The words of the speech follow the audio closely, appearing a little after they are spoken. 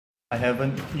I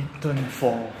haven't eaten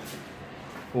for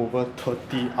over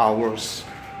 30 hours.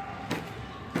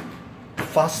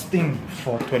 Fasting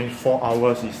for 24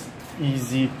 hours is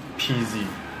easy peasy.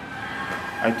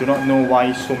 I do not know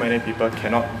why so many people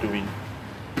cannot do it.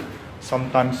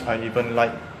 Sometimes I even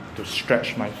like to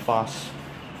stretch my fast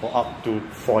for up to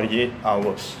 48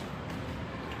 hours.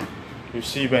 You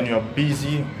see, when you're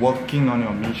busy working on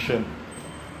your mission,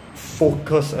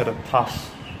 focus at the task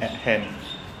at hand,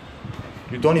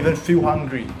 you don't even feel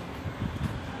hungry.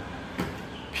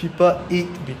 People eat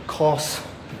because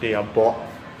they are bored,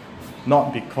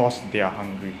 not because they are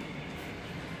hungry.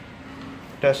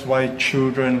 That's why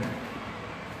children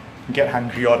get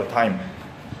hungry all the time,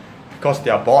 because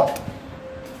they are bored.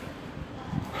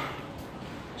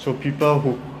 So people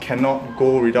who cannot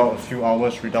go without a few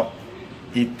hours without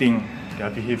eating, they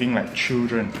are behaving like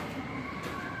children.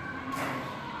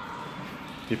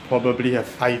 They probably have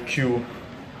IQ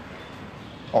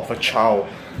of a child.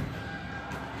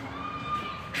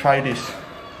 Try this.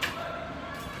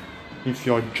 If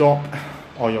your job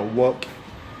or your work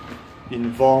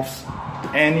involves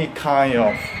any kind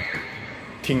of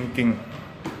thinking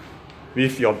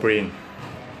with your brain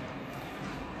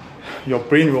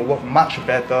will work much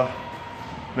better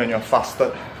when you're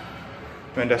fasted.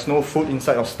 When there's no food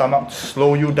inside your stomach,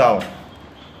 slow you down.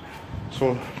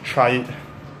 So try it.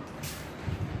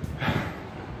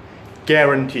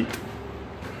 Guaranteed.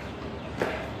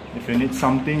 If you need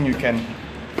something, you can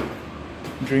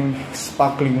drink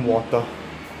sparkling water.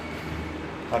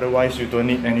 Otherwise, you don't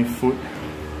need any food.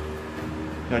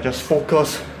 You're just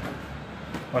focused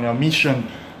on your mission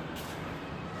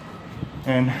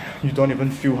and you don't even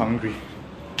feel hungry.